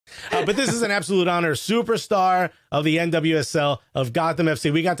But this is an absolute honor. Superstar of the NWSL of Gotham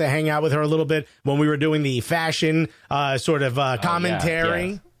FC. We got to hang out with her a little bit when we were doing the fashion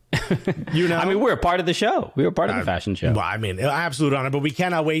commentary. You know, I mean, we're a part of the show. We were part of the fashion show. Well, I mean, absolute honor. But we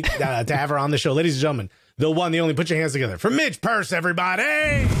cannot wait to have her on the show, ladies and gentlemen. The one, the only. Put your hands together for Midge Purce,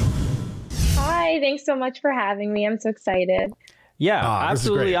 everybody. Hi, thanks so much for having me. I'm so excited. Yeah,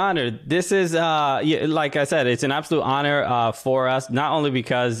 absolutely honored. This is, like I said, it's an absolute honor for us, not only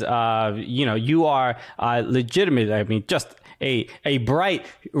because, you are legitimate. I mean, just a bright,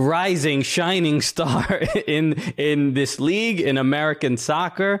 rising, shining star in this league, in American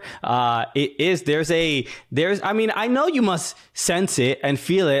soccer. I mean, I know you must sense it and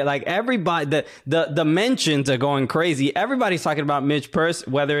feel it. Like everybody, the mentions are going crazy. Everybody's talking about Midge Purce,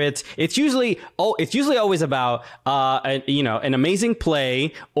 whether it's usually always about, an amazing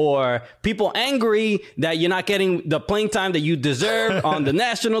play or people angry that you're not getting the playing time that you deserve on the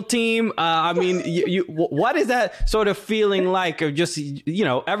national team. I mean, what is that sort of feeling like, of just,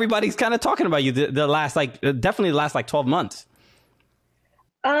 everybody's kind of talking about you the last, definitely the last 12 months?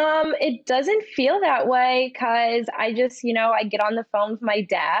 It doesn't feel that way because I just, I get on the phone with my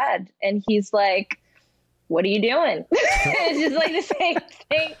dad and he's like, what are you doing? It's just like the same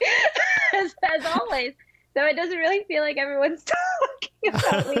thing as always. So it doesn't really feel like everyone's talking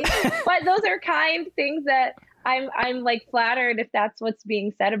about me, but those are kind things that I'm like flattered if that's what's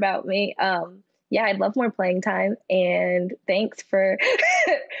being said about me. Yeah, I'd love more playing time, and thanks for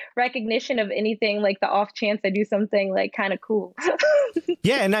recognition of anything, like the off chance I do something like kind of cool.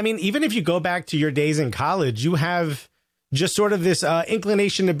 Yeah, and I mean, even if you go back to your days in college, you have just sort of this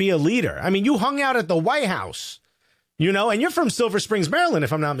inclination to be a leader. I mean, you hung out at the White House, and you're from Silver Springs, Maryland,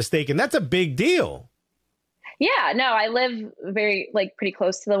 if I'm not mistaken. That's a big deal. Yeah, no, I live pretty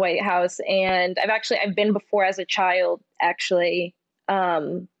close to the White House, and I've been before as a child, actually.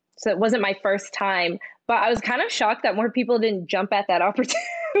 So it wasn't my first time, but I was kind of shocked that more people didn't jump at that opportunity,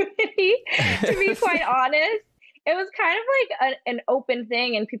 to be quite honest. It was kind of like an open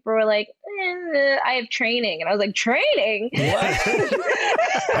thing, and people were like, I have training. And I was like, training? What?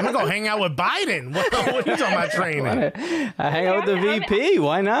 I'm going to go hang out with Biden. What are you talking about training? I hang out with the VP.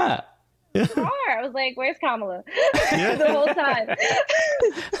 Why not? I was like, where's Kamala? The whole time.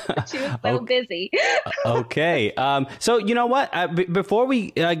 She was so busy. Okay. So you know what? Before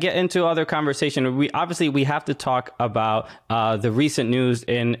we get into other conversation, we have to talk about the recent news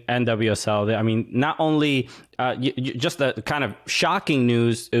in NWSL. I mean, not only just the kind of shocking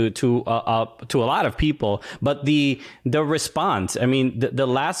news to a lot of people, but the response. I mean, the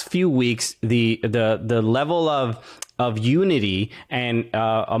last few weeks, the level of unity and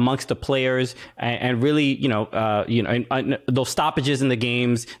amongst the players, and really, and those stoppages in the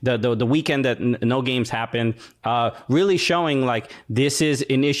games, the weekend that no games happened, really showing like this is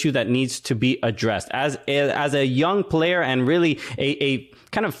an issue that needs to be addressed. As a young player and really a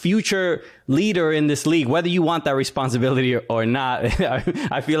kind of future leader in this league, whether you want that responsibility or not,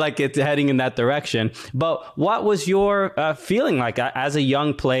 I feel like it's heading in that direction. But what was your feeling like as a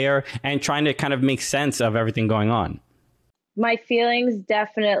young player and trying to kind of make sense of everything going on? My feelings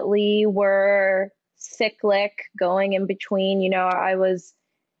definitely were cyclic, going in between. I was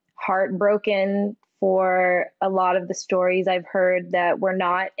heartbroken for a lot of the stories I've heard that were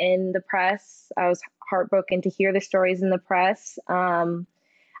not in the press. I was heartbroken to hear the stories in the press.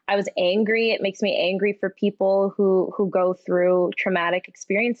 I was angry. It makes me angry for people who go through traumatic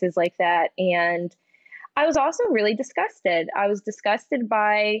experiences like that. And I was also really disgusted. I was disgusted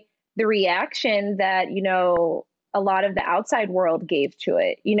by the reaction that, a lot of the outside world gave to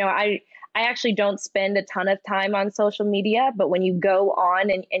it. I actually don't spend a ton of time on social media, but when you go on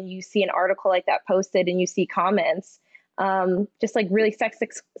and you see an article like that posted and you see comments, just like really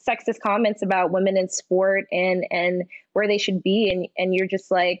sexist comments about women in sport and where they should be. And you're just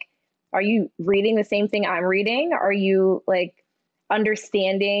like, are you reading the same thing I'm reading? Are you like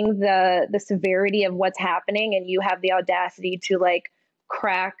understanding the severity of what's happening? And you have the audacity to like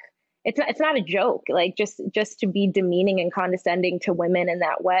crack. It's not a joke, like just to be demeaning and condescending to women in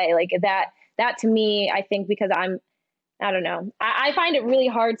that way. Like that to me, I think because I don't know. I find it really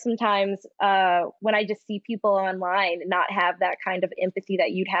hard sometimes when I just see people online not have that kind of empathy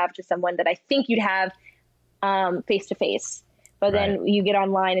that you'd have to someone that I think you'd have face to face. But then you get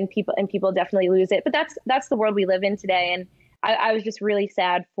online and people definitely lose it. But that's the world we live in today. And I was just really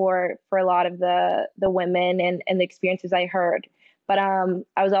sad for a lot of the women and the experiences I heard. But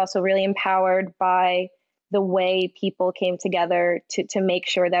I was also really empowered by the way people came together to make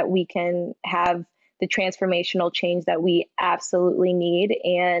sure that we can have the transformational change that we absolutely need.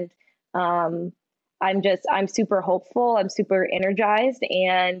 And I'm super hopeful. I'm super energized,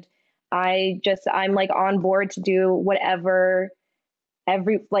 and I'm like on board to do whatever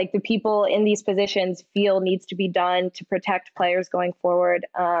the people in these positions feel needs to be done to protect players going forward.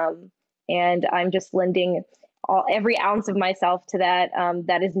 And I'm just lending every ounce of myself to that,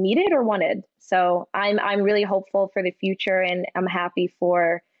 that is needed or wanted. So I'm really hopeful for the future, and I'm happy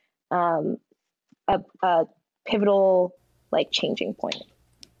for a pivotal changing point.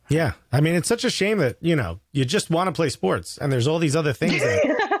 Yeah. I mean, it's such a shame that, you just want to play sports and there's all these other things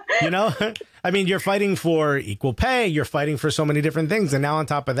that, I mean, you're fighting for equal pay. You're fighting for so many different things. And now on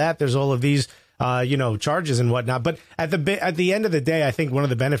top of that, there's all of these, charges and whatnot. But at the end of the day, I think one of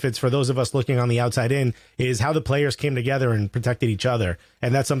the benefits for those of us looking on the outside in is how the players came together and protected each other.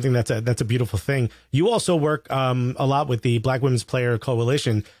 And that's something that's a beautiful thing. You also work a lot with the Black Women's Player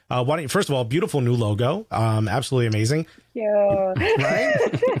Coalition. First of all, beautiful new logo. Absolutely amazing. Yeah. Right?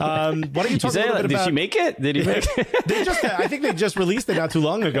 Why don't you talk a little bit about... Did she make it? Did he make it? I think they just released it not too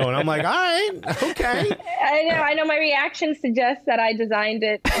long ago. And I'm like, all right, okay. I know. My reaction suggests that I designed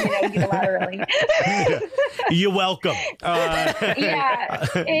it, unilaterally. You're welcome.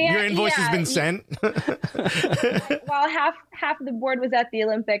 Your invoice has been sent. While half of the board was at the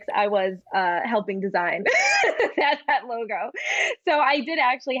Olympics, I was helping design that logo. So I did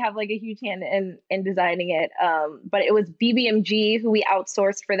actually have a huge hand in designing it. But it was BBMG who we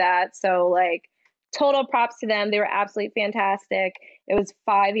outsourced for that. So total props to them. They were absolutely fantastic. It was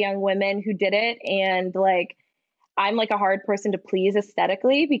 5 young women who did it. And I'm a hard person to please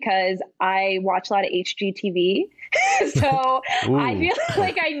aesthetically because I watch a lot of HGTV. So I feel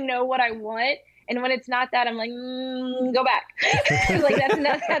like I know what I want. And when it's not that, I'm like, go back.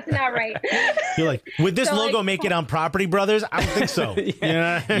 That's not right. You're like, would this logo make it on Property Brothers? I don't think so.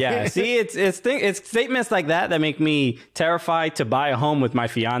 Yeah. See, it's statements like that make me terrified to buy a home with my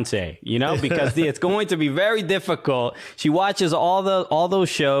fiance. Because it's going to be very difficult. She watches all those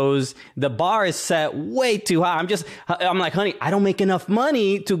shows. The bar is set way too high. I'm like, honey, I don't make enough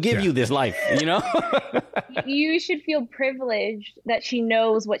money to give you this life. You should feel privileged that she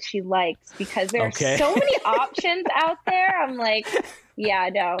knows what she likes, because there are so many options out there. I'm like, yeah,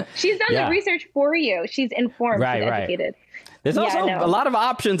 no. She's done the research for you. She's informed. She's educated. There's also a lot of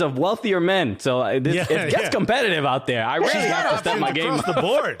options of wealthier men. So it gets competitive out there. I really have to step my game across the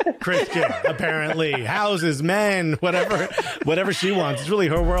board. Christian, apparently. Houses, men, whatever she wants. It's really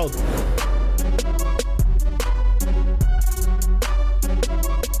her world.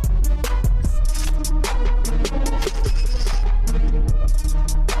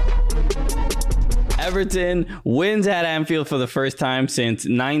 Everton wins at Anfield for the first time since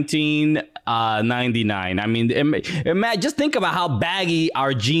 1999. I mean, just think about how baggy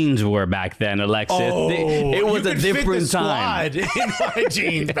our jeans were back then, Alexis. It was a different time. In my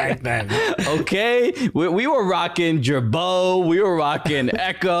jeans back then. Okay, we were rocking Gerbeau. We were rocking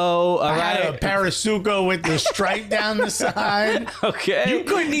Echo. I had a Parasuco with the stripe down the side. Okay, you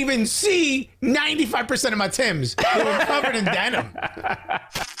couldn't even see 95% of my Timbs. They were covered in denim.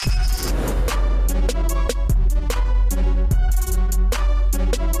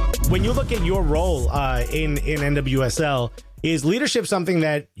 When you look at your role in NWSL, is leadership something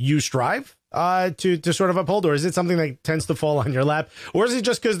that you strive to sort of uphold, or is it something that tends to fall on your lap, or is it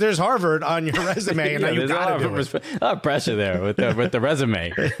just because there's Harvard on your resume and now you got to do it? A lot of pressure there with the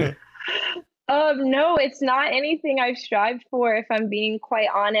resume. No, it's not anything I've strived for. If I'm being quite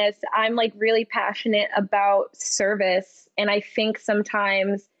honest, I'm really passionate about service, and I think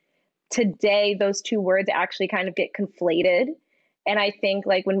sometimes today those two words actually kind of get conflated. And I think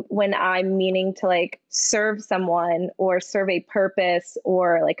when I'm meaning to serve someone or serve a purpose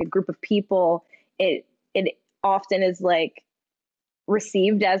or a group of people, it often is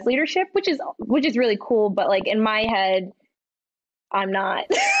received as leadership, which is really cool. But in my head, I'm not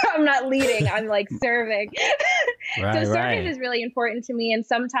I'm not leading. I'm serving. So service is really important to me. And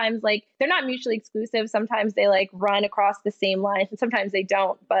sometimes they're not mutually exclusive. Sometimes they run across the same lines and sometimes they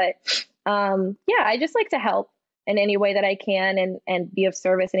don't. But I just like to help in any way that I can and be of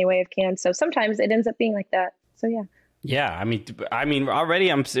service any way I can. So sometimes it ends up being like that. So yeah. Yeah, I mean,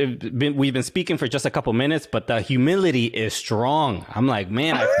 already we've been speaking for just a couple minutes, but the humility is strong. I'm like,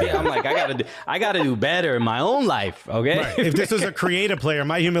 man, I gotta do better in my own life. Okay, right. If this was a creative player,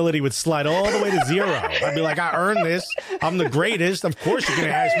 my humility would slide all the way to 0. I'd be like, I earned this. I'm the greatest. Of course, you're gonna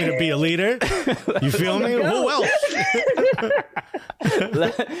ask me to be a leader. You feel me? Who else?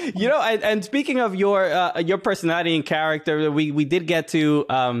 You know, and speaking of your personality and character, we did get to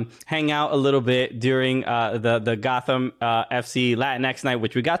hang out a little bit during the Gotham FC Latinx night,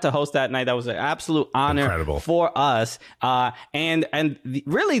 which we got to host that night. That was an absolute honor for us.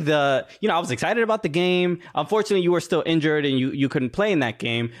 Really, I was excited about the game. Unfortunately, you were still injured and you couldn't play in that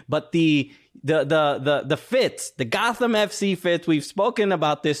game. But the fits, the Gotham FC fits, we've spoken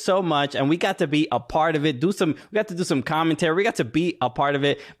about this so much, and we got to be a part of it. We got to do some commentary. We got to be a part of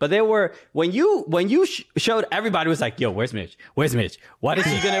it. But there were, when you showed, everybody was like, "Yo, where's Midge? Where's Midge? What's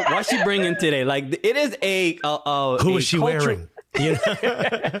she bringing today?" Like, it is who is she wearing? You know?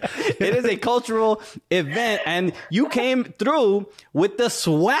 It is a cultural event, and you came through with the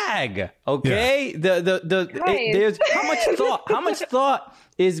swag. Okay, there's how much thought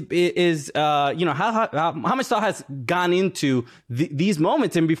is how much thought has gone into these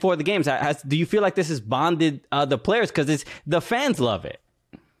moments and before the games? Do you feel like this has bonded the players, because the fans love it?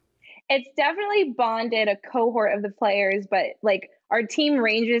 It's definitely bonded a cohort of the players, but like our team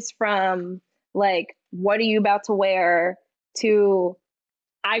ranges from like, what are you about to wear, to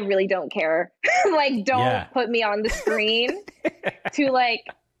I really don't care. Like, don't put me on the screen, to like,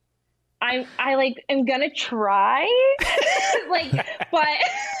 I'm gonna try. Like, but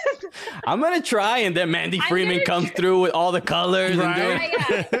I'm gonna try, and then Mandy Freeman comes through with all the colors and doing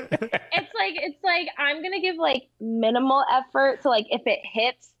It's like I'm gonna give like minimal effort, so like if it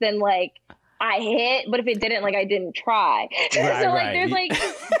hits, then like I hit, but if it didn't, like I didn't try. There's like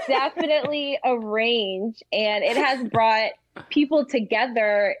definitely a range, and it has brought people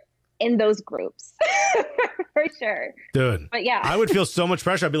together in those groups. For sure. Dude. But yeah. I would feel so much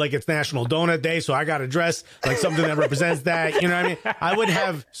pressure. I'd be like, it's National Donut Day, so I got to dress like something that represents that. You know what I mean? I would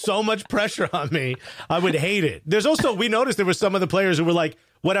have so much pressure on me. I would hate it. There's also, we noticed there were some of the players who were like,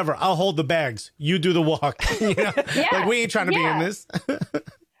 whatever, I'll hold the bags. You do the walk. You know? Like, we ain't trying to be in this.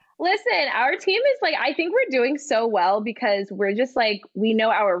 Listen, our team is like, I think we're doing so well because we're just like, we know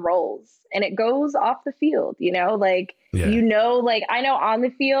our roles, and it goes off the field, you know, like, like I know on the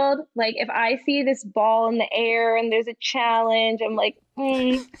field, like if I see this ball in the air and there's a challenge, I'm like,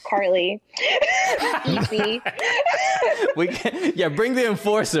 Carly, easy. Bring the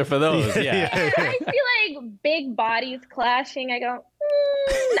enforcer for those. I see like big bodies clashing. I go,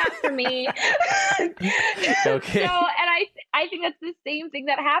 not for me. Okay. So, and I think that's the same thing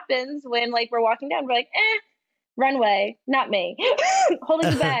that happens when like we're walking down. We're like, runway, not me.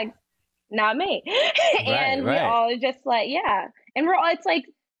 Holding the bags, not me. And we all just like, and we're all, it's like,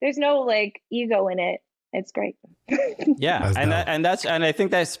 there's no like ego in it. It's great. And I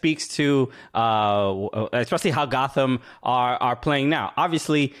think that speaks to especially how Gotham are playing now.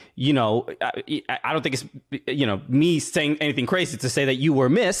 Obviously, you know, I don't think it's me saying anything crazy to say that you were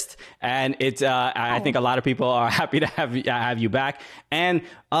missed, and it's I think a lot of people are happy to have you back, and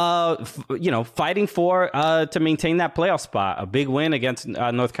fighting for to maintain that playoff spot. A big win against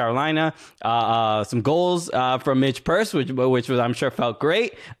North Carolina, some goals from Midge Purce, which was, I'm sure, felt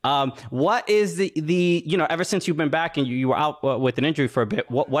great. What is the ever since you've been back and you were out with an injury for a bit,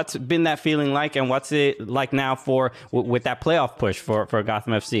 what's been that feeling like, and what's it like now with that playoff push for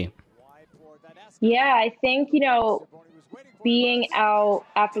Gotham FC? Yeah, I think, being out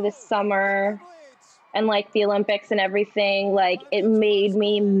after the summer and like the Olympics and everything, like it made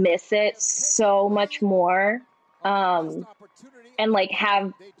me miss it so much more, and like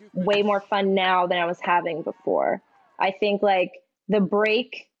have way more fun now than I was having before. I think like the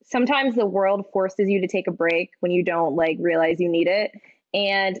break, sometimes the world forces you to take a break when you don't like realize you need it.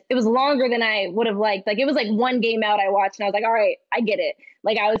 And it was longer than I would have liked. Like it was like one game out I watched and I was like, all right, I get it.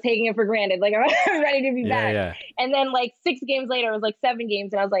 Like I was taking it for granted. Like I'm ready to be back. Yeah. And then like 6 games later, it was like 7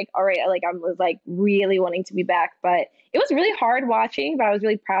 games. And I was like, all right, like I was like really wanting to be back. But it was really hard watching, but I was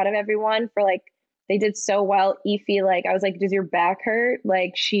really proud of everyone for like, they did so well. Ify, like I was like, does your back hurt?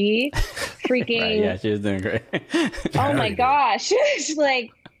 Like she freaking. Right, yeah, she was doing great. Oh my gosh. She's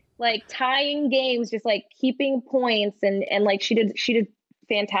like tying games, just like keeping points, and like she did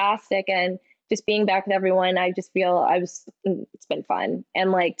fantastic. And just being back with everyone, I just feel it's been fun.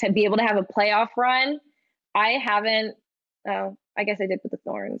 And like to be able to have a playoff run, I guess I did with the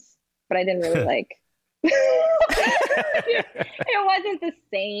Thorns, but I didn't really like. It wasn't the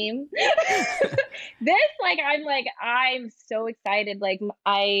same. I'm so excited. Like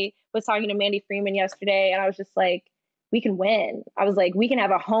I was talking to Mandy Freeman yesterday, and I was just like, we can win. I was like, we can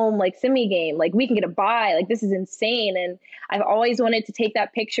have a home like semi game. Like we can get a bye. Like this is insane. And I've always wanted to take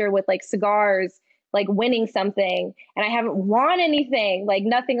that picture with like cigars, like winning something. And I haven't won anything, like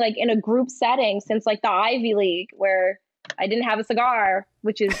nothing like in a group setting since like the Ivy League, where I didn't have a cigar,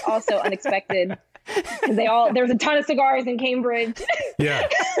 which is also unexpected There was a ton of cigars in Cambridge. Yeah.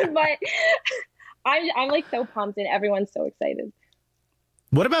 But I'm like so pumped and everyone's so excited.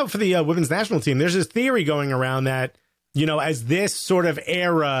 What about for the women's national team? There's this theory going around that, you know, as this sort of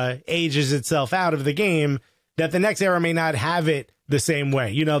era ages itself out of the game, that the next era may not have it the same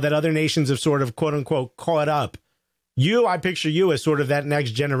way, you know, that other nations have sort of, quote unquote, caught up. I picture you as sort of that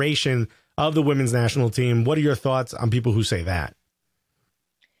next generation of the women's national team. What are your thoughts on people who say that?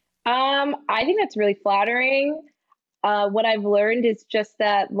 I think that's really flattering. What I've learned is just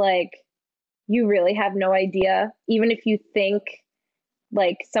that, like, you really have no idea, even if you think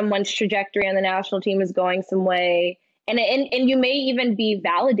like someone's trajectory on the national team is going some way. And you may even be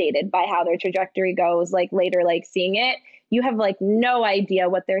validated by how their trajectory goes, like later, like seeing it, you have like no idea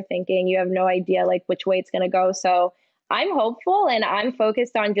what they're thinking. You have no idea like which way it's going to go. So I'm hopeful and I'm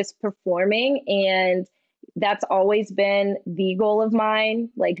focused on just performing. And that's always been the goal of mine,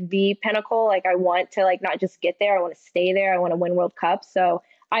 like the pinnacle. Like I want to like not just get there. I want to stay there. I want to win World Cups. So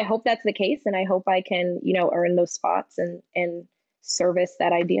I hope that's the case. And I hope I can, you know, earn those spots and service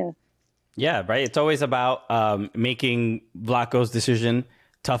that idea. Yeah, right. It's always about making Vlatko's decision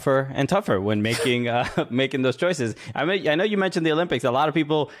tougher and tougher when making making those choices. I mean, I know you mentioned the Olympics. A lot of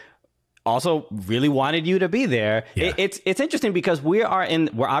people also really wanted you to be there. Yeah. It's interesting because we're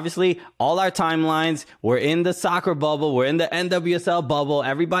obviously all our timelines. We're in the soccer bubble. We're in the NWSL bubble.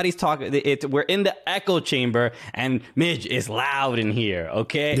 Everybody's talking. We're in the echo chamber, and Midge is loud in here.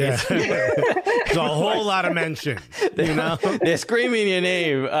 Okay, yeah. There's a whole lot of mention. You know, they're screaming your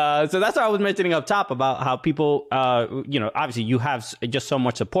name. So that's what I was mentioning up top about how people, you know, obviously you have just so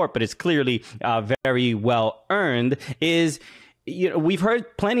much support, but it's clearly very well earned. You know, we've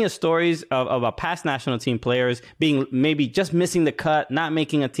heard plenty of stories of past national team players being maybe just missing the cut, not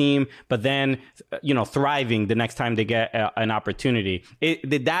making a team, but then, you know, thriving the next time they get an opportunity.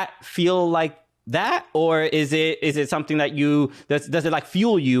 Did that feel like that, or is it something that does it like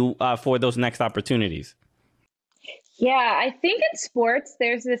fuel you for those next opportunities? Yeah, I think in sports,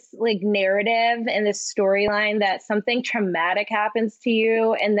 there's this like narrative and this storyline that something traumatic happens to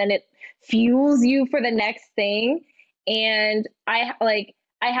you and then it fuels you for the next thing. And I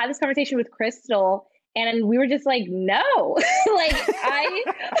had this conversation with Crystal and we were just like, no, like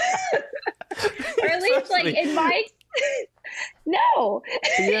or at least like in my, no,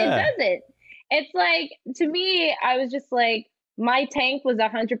 yeah. It doesn't. It's like, to me, I was just like, my tank was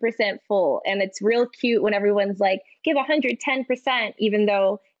 100% full. And it's real cute when everyone's like, give 110%, even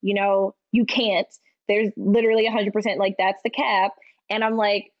though, you know, you can't. There's literally 100%, like that's the cap. And I'm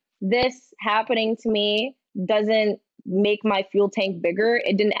like, this happening to me doesn't make my fuel tank bigger.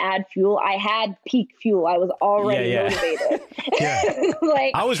 It didn't add fuel. I had peak fuel. I was already motivated. Yeah.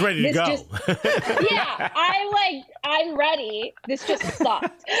 Like I was ready to go. I'm ready. This just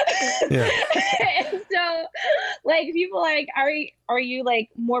sucked. Yeah. And so like people are like, are you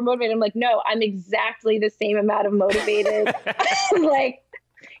like more motivated? I'm like, no, I'm exactly the same amount of motivated. Like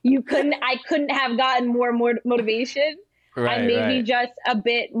I couldn't have gotten more motivation. Right, I'm maybe just a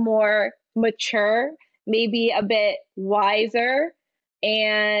bit more mature, maybe a bit wiser,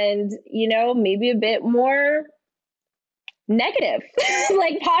 and, you know, maybe a bit more negative,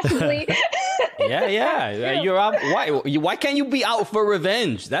 like possibly. Yeah. You're out. Why can't you be out for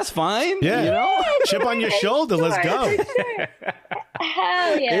revenge? That's fine. Yeah. You know? Chip on your shoulder. Let's go. Sure.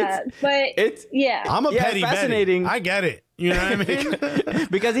 Hell yeah. I'm a petty fascinating. I get it. You know what I mean?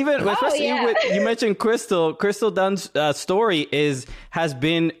 Because even especially you mentioned Crystal Dunn's story has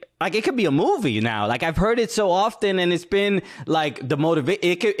been like, it could be a movie now. Like I've heard it so often, and it's been like the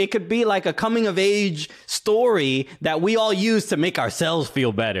it could be like a coming of age story that we all use to make ourselves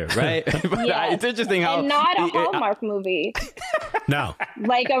feel better, right? Yes. It's interesting how, and not a Hallmark movie. No,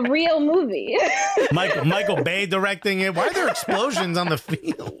 like a real movie. Michael Bay directing it. Why are there explosions on the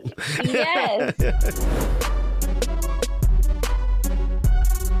field? Yes.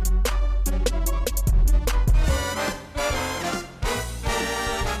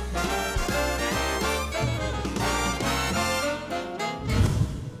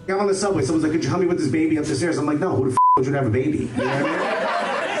 I'm on the subway. Someone's like, could you help me with this baby up the stairs? I'm like, no, who the f would you have a baby? You know what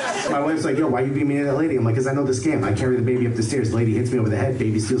I mean? My wife's like, yo, why you being mean to that lady? I'm like, because I know the scam. I carry the baby up the stairs. The lady hits me over the head.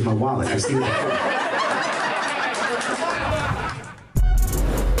 Baby steals my wallet. I've seen it before.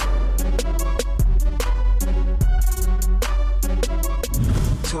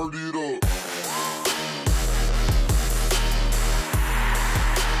 Turn it up.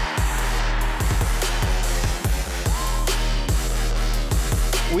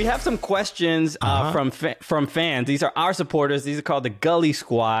 we have some questions from fans. These are our supporters. These are called the Gully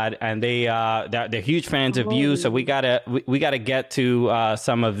Squad, and they're huge fans of you. So we gotta get to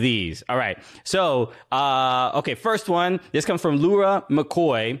some of these. All right. So okay, first one. This comes from Laura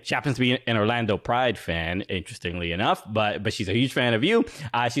McCoy. She happens to be an Orlando Pride fan, interestingly enough, but she's a huge fan of you.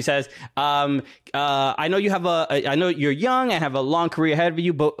 She says, I know you're young and have a long career ahead of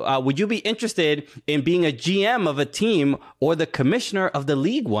you, but would you be interested in being a GM of a team or the commissioner of the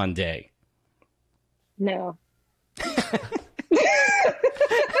league one day? No.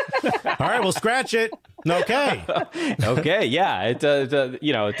 All right, we'll scratch it. Okay. Okay. Yeah. It's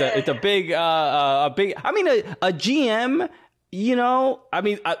a big. I mean, a GM.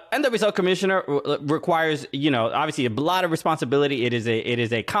 NWSL commissioner requires, obviously a lot of responsibility. It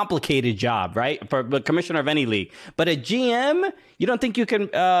is a complicated job, right? For the commissioner of any league. But a GM, you don't think you can,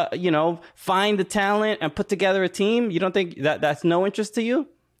 find the talent and put together a team? You don't think that's no interest to you?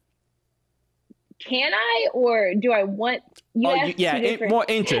 Can I, or do I want? More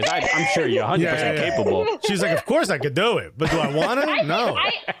interest. I'm sure you're 100% capable. She's like, of course I could do it, but do I want to? No.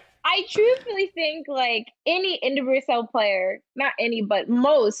 I truthfully think like any NWSL player, not any, but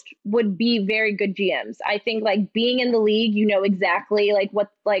most would be very good GMs. I think like being in the league, you know exactly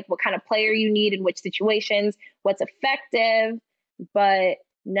what kind of player you need in which situations, what's effective. But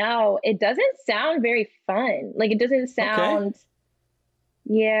no, it doesn't sound very fun. Like it doesn't sound. Okay.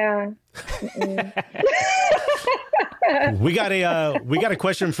 Yeah. We got a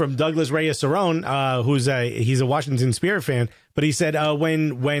question from Douglas Reyes Cerrone, he's a Washington Spirit fan, but he said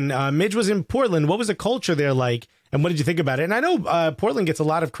when Midge was in Portland, what was the culture there like, and what did you think about it? And I know Portland gets a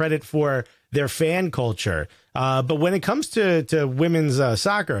lot of credit for their fan culture, but when it comes to women's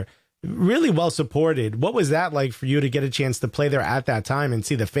soccer, really well supported. What was that like for you to get a chance to play there at that time and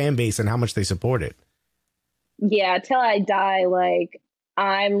see the fan base and how much they support it? Yeah, till I die, like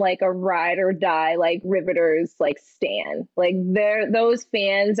I'm like a ride or die, like Riveters, like stan. Like those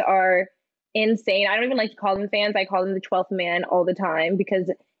fans are insane. I don't even like to call them fans. I call them the 12th man all the time because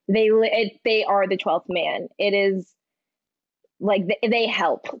they are the 12th man. It is like they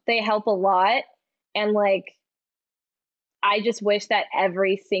help a lot. And like, I just wish that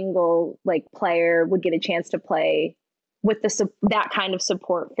every single like player would get a chance to play with that kind of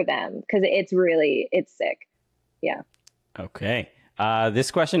support for them. Cause it's sick. Yeah. Okay. This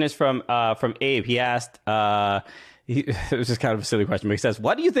question is from Abe. He asked, it was just kind of a silly question, but he says,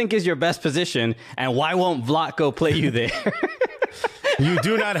 what do you think is your best position and why won't Vlatko play you there? You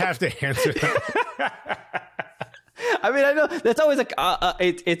do not have to answer that. I mean, I know that's always like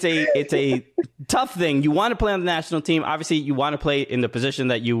it's a tough thing. You want to play on the national team. Obviously, you want to play in the position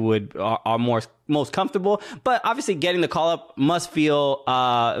that you are most comfortable. But obviously, getting the call up must feel.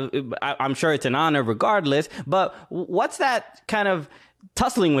 I'm sure it's an honor, regardless. But what's that kind of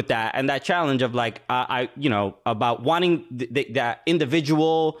tussling with that and that challenge of like about wanting that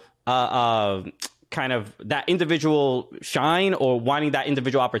individual kind of that individual shine or wanting that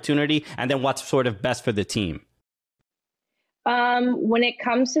individual opportunity, and then what's sort of best for the team? When it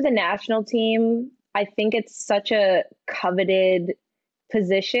comes to the national team, I think it's such a coveted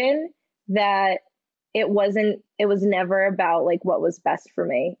position that it was never about like what was best for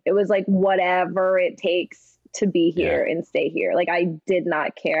me. It was like whatever it takes to be here and stay here. Like I did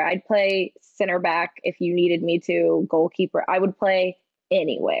not care. I'd play center back if you needed me to, goalkeeper. I would play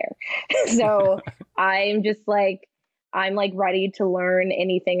anywhere. So I'm like ready to learn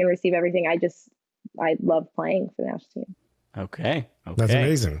anything and receive everything. I love playing for the national team. Okay. That's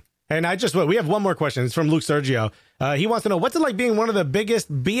amazing. And we have one more question. It's from Luke Sergio. He wants to know, what's it like being one of the biggest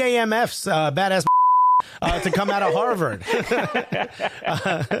BAMFs, badass to come out of Harvard?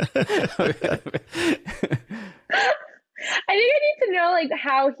 I think I need to know like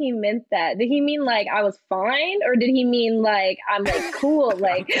how he meant that. Did he mean like I was fine, or did he mean like I'm like cool?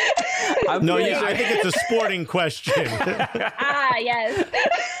 Like I think it's a sporting question. Yes.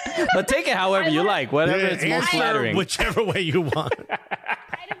 But take it however you like, whatever it's most flattering. Whichever way you want.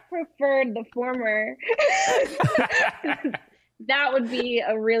 I'd have preferred the former. That would be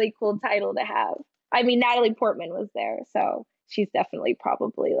a really cool title to have. I mean, Natalie Portman was there, so she's definitely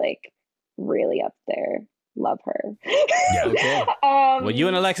probably like really up there. Love her. Yeah, okay. Well, you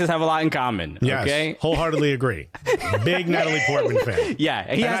and Alexis have a lot in common. Yes, okay? Wholeheartedly agree. Big Natalie Portman fan. Yeah,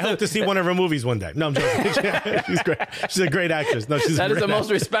 I hope to see one of her movies one day. No, I'm joking. She's great. She's a great actress. No, she's that is the most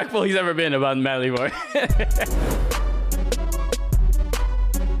respectful he's ever been about Natalie Portman.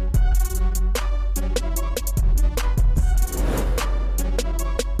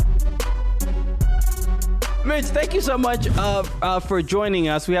 Midge, thank you so much for joining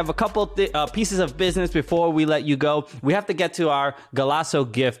us. We have a couple pieces of business before we let you go. We have to get to our Golazo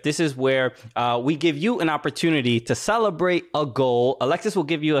gift. This is where we give you an opportunity to celebrate a goal. Alexis will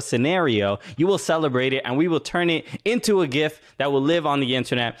give you a scenario. You will celebrate it, and we will turn it into a gift that will live on the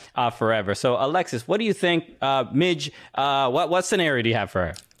internet forever. So, Alexis, what do you think? Midge, what scenario do you have for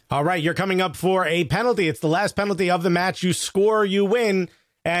her? All right, you're coming up for a penalty. It's the last penalty of the match. You score, you win.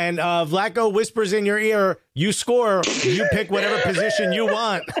 And Vlatko whispers in your ear, you score, you pick whatever position you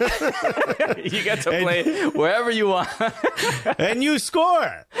want. You get to play wherever you want. And you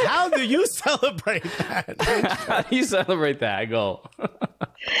score. How do you celebrate that? How do you celebrate that goal?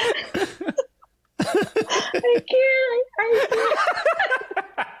 I can't.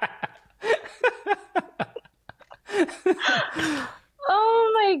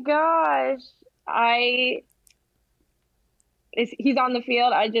 Oh my gosh. He's on the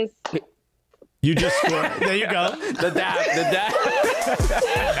field. You just score. There you go. The dab.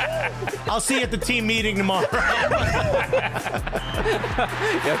 I'll see you at the team meeting tomorrow.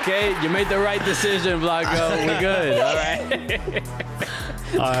 Okay, you made the right decision, Vlatko. We're good. All right.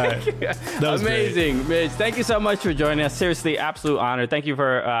 All right. That was amazing, great. Midge. Thank you so much for joining us. Seriously, absolute honor. Thank you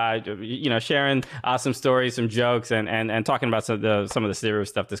for sharing some stories, some jokes, and talking about some of the serious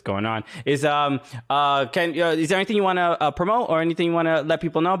stuff that's going on. Is there anything you want to promote or anything you want to let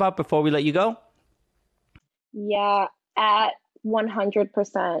people know about before we let you go? Yeah, at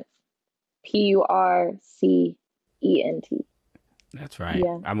 100% PURCENT. That's right.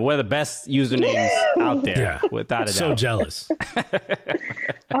 Yeah. I'm one of the best usernames out there, without a doubt. So jealous.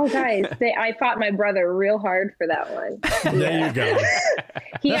 Oh, guys, I fought my brother real hard for that one. There you go.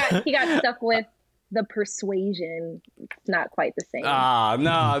 He got stuck with the persuasion. It's not quite the same. Ah,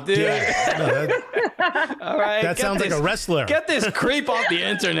 no, dude. Yeah. No, all right. That sounds like a wrestler. Get this creep off the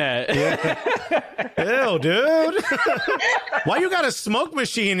internet. Yeah. Ew, dude. Why you got a smoke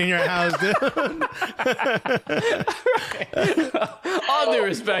machine in your house, dude? All due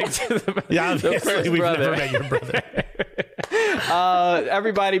respect to the obviously we've never met your brother.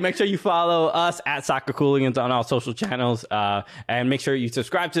 Everybody, make sure you follow us at Soccer Cooligans on all social channels, and make sure you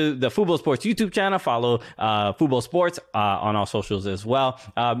subscribe to the Fubo Sports YouTube channel. Follow Fubo Sports on all socials as well.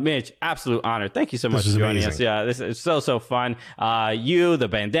 Mitch, absolute honor. Thank you so much for joining us. Yeah, this is so fun. You, the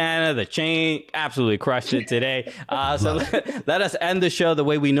bandana, the chain, absolutely crushed it today. So let us end the show the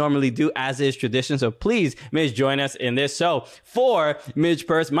way we normally do, as is tradition. So please, Mitch, join us in this. So for Midge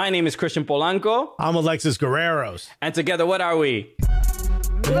Purce, my name is Christian Polanco. I'm Alexis Guerreros. And together, what are we?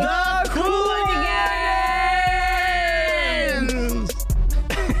 The Cooligans!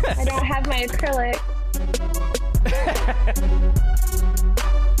 I don't have my acrylic.